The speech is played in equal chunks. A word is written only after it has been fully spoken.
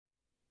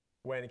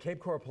When Cape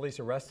Coral police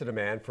arrested a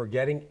man for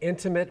getting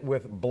intimate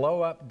with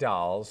blow-up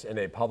dolls in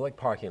a public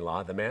parking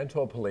lot, the man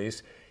told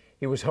police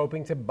he was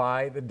hoping to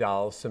buy the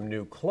dolls some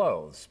new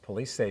clothes.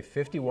 Police say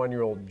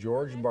 51-year-old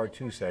George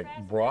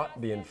Bartusek brought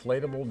the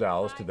inflatable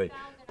dolls to the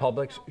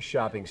Publix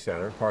shopping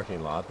center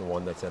parking lot, the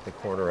one that's at the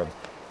corner of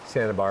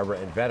Santa Barbara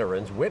and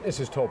Veterans.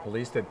 Witnesses told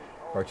police that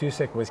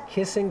Bartusek was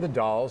kissing the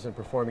dolls and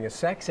performing a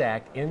sex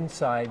act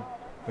inside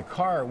the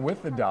car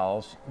with the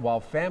dolls while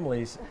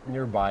families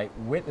nearby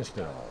witnessed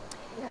it all.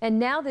 And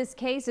now this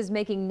case is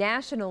making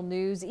national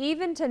news.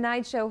 Even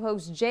Tonight Show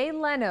host Jay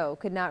Leno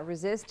could not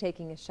resist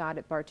taking a shot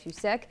at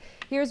Bartusek.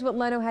 Here's what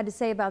Leno had to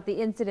say about the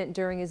incident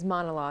during his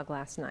monologue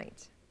last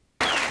night.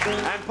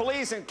 And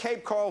police in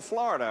Cape Coral,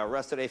 Florida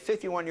arrested a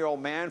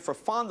 51-year-old man for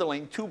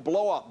fondling two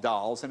blow-up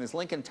dolls in his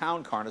Lincoln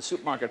Town car in a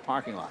supermarket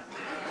parking lot.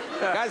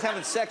 The guy's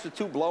having sex with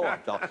two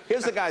blow-up dolls.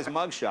 Here's the guy's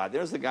mugshot.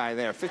 There's the guy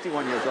there,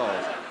 51 years old.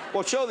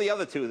 Well, show the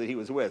other two that he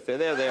was with. They're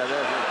there. There's the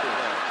two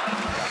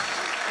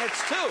there.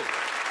 It's two.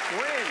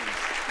 Twins. You know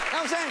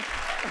what I'm saying?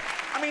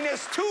 I mean,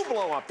 there's two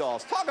blow-up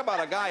dolls. Talk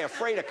about a guy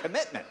afraid of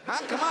commitment.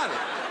 Huh? Come on.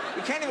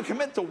 You can't even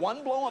commit to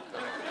one blow-up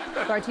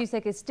doll.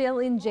 Bartusek is still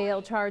in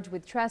jail, charged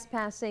with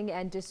trespassing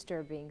and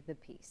disturbing the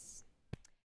peace.